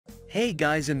Hey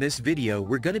guys, in this video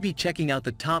we're gonna be checking out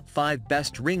the top 5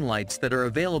 best ring lights that are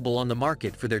available on the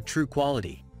market for their true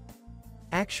quality.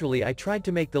 Actually, I tried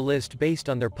to make the list based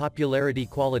on their popularity,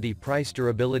 quality, price,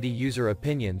 durability, user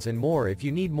opinions and more. If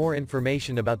you need more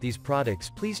information about these products,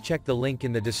 please check the link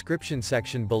in the description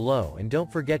section below and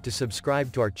don't forget to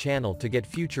subscribe to our channel to get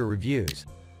future reviews.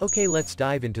 Okay, let's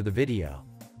dive into the video.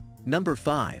 Number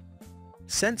 5.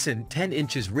 Sensyne 10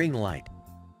 inches ring light.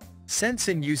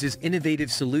 Sensyne uses innovative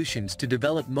solutions to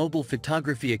develop mobile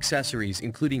photography accessories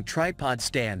including tripod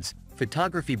stands,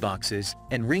 photography boxes,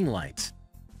 and ring lights.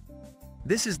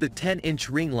 This is the 10-inch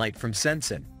ring light from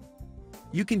Sensyne.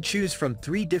 You can choose from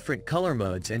 3 different color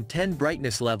modes and 10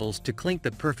 brightness levels to click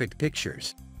the perfect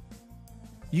pictures.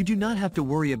 You do not have to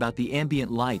worry about the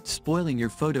ambient light spoiling your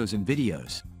photos and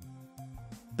videos.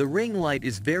 The ring light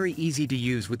is very easy to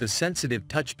use with a sensitive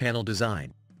touch panel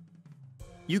design.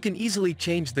 You can easily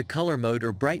change the color mode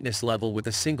or brightness level with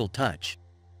a single touch.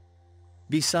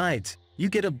 Besides, you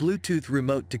get a Bluetooth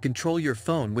remote to control your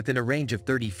phone within a range of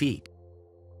 30 feet.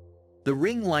 The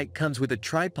ring light comes with a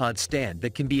tripod stand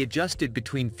that can be adjusted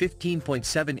between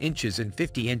 15.7 inches and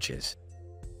 50 inches.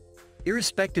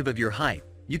 Irrespective of your height,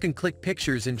 you can click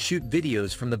pictures and shoot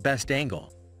videos from the best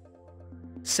angle.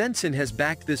 Sensyne has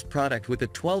backed this product with a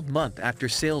 12-month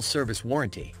after-sales service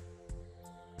warranty.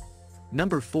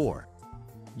 Number 4.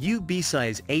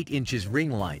 UBeesize 8 inches ring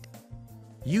light.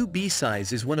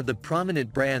 UBeesize is one of the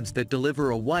prominent brands that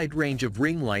deliver a wide range of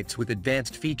ring lights with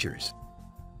advanced features.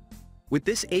 With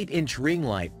this 8-inch ring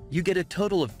light, you get a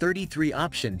total of 33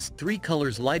 options, 3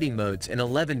 colors, lighting modes, and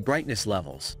 11 brightness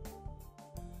levels.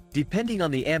 Depending on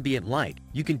the ambient light,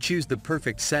 you can choose the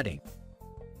perfect setting.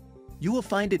 You will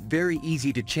find it very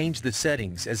easy to change the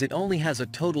settings as it only has a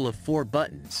total of 4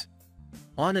 buttons: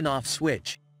 on and off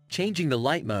switch, changing the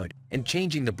light mode, and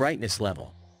changing the brightness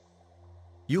level.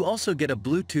 You also get a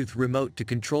Bluetooth remote to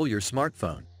control your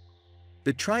smartphone.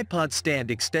 The tripod stand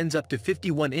extends up to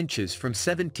 51 inches from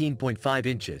 17.5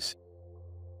 inches.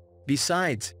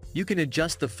 Besides, you can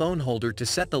adjust the phone holder to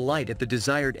set the light at the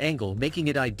desired angle, making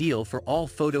it ideal for all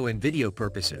photo and video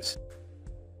purposes.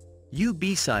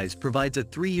 UBeesize provides a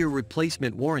 3-year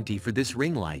replacement warranty for this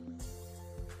ring light.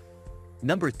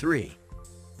 Number 3.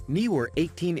 Neewer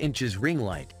 18 inches ring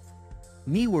light.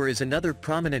 Neewer is another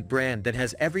prominent brand that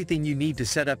has everything you need to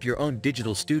set up your own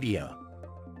digital studio.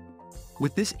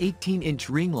 With this 18-inch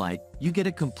ring light, you get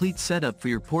a complete setup for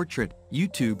your portrait,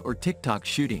 YouTube or TikTok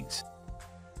shootings.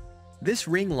 This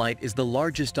ring light is the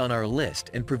largest on our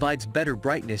list and provides better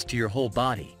brightness to your whole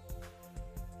body.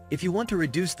 If you want to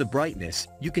reduce the brightness,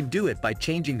 you can do it by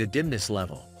changing the dimness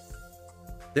level.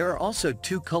 There are also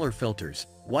 2 color filters,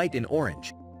 white and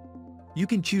orange. You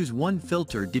can choose one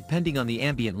filter depending on the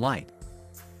ambient light.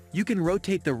 You can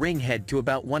rotate the ring head to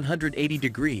about 180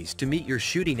 degrees to meet your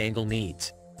shooting angle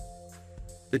needs.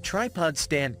 The tripod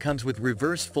stand comes with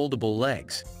reverse foldable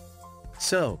legs,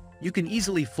 so you can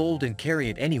easily fold and carry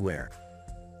it anywhere.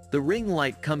 The ring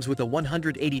light comes with a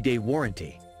 180-day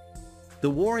warranty. The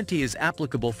warranty is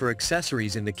applicable for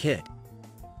accessories in the kit.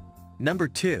 Number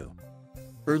 2.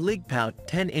 Erligpowht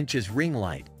 10 inches ring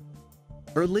light.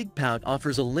 Erligpowht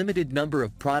offers a limited number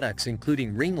of products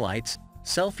including ring lights,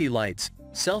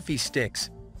 selfie sticks,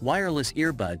 wireless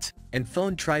earbuds, and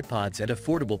phone tripods at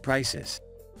affordable prices.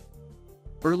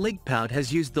 Erligpowht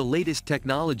has used the latest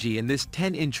technology in this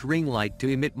 10-inch ring light to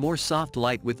emit more soft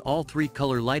light with all 3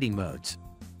 color lighting modes.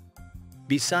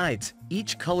 Besides,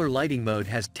 each color lighting mode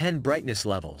has 10 brightness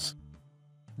levels.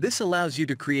 This allows you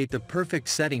to create the perfect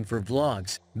setting for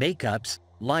vlogs, makeups,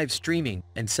 live streaming,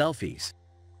 and selfies.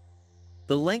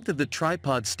 The length of the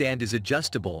tripod stand is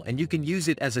adjustable and you can use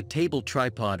it as a table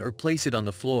tripod or place it on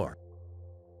the floor.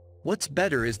 What's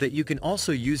better is that you can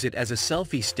also use it as a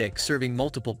selfie stick, serving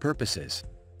multiple purposes.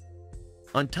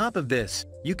 On top of this,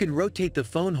 you can rotate the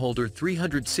phone holder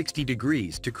 360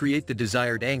 degrees to create the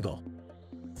desired angle.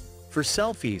 For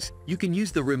selfies, you can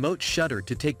use the remote shutter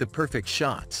to take the perfect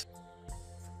shots.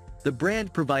 The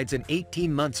brand provides an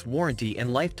 18 months warranty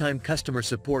and lifetime customer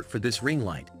support for this ring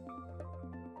light.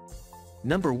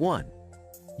 Number 1.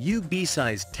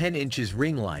 UBeesize 10 inches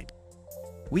ring light.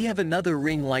 We have another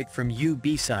ring light from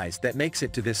UBeesize that makes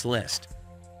it to this list.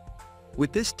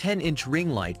 With this 10-inch ring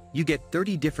light, you get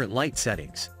 30 different light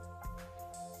settings.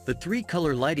 The 3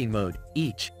 color lighting mode,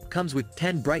 each, comes with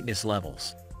 10 brightness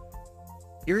levels.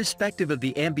 Irrespective of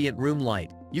the ambient room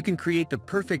light, you can create the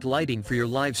perfect lighting for your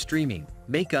live streaming,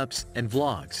 makeups, and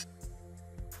vlogs.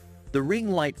 The ring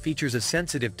light features a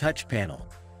sensitive touch panel.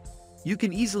 You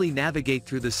can easily navigate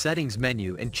through the settings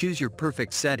menu and choose your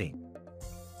perfect setting.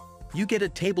 You get a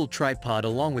table tripod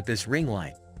along with this ring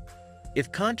light.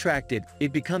 If contracted,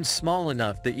 it becomes small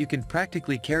enough that you can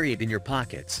practically carry it in your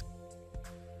pockets.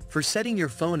 For setting your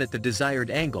phone at the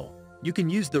desired angle, you can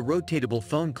use the rotatable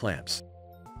phone clamps.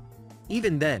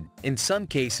 Even then, in some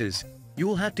cases, you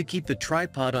will have to keep the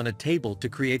tripod on a table to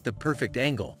create the perfect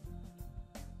angle.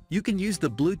 You can use the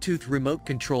Bluetooth remote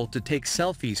control to take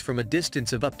selfies from a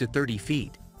distance of up to 30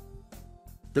 feet.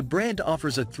 The brand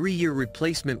offers a 3-year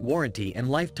replacement warranty and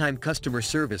lifetime customer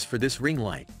service for this ring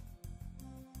light.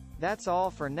 That's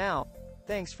all for now.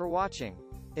 Thanks for watching.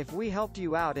 If we helped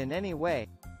you out in any way,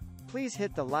 please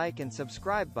hit the like and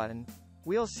subscribe button.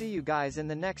 We'll see you guys in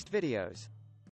the next videos.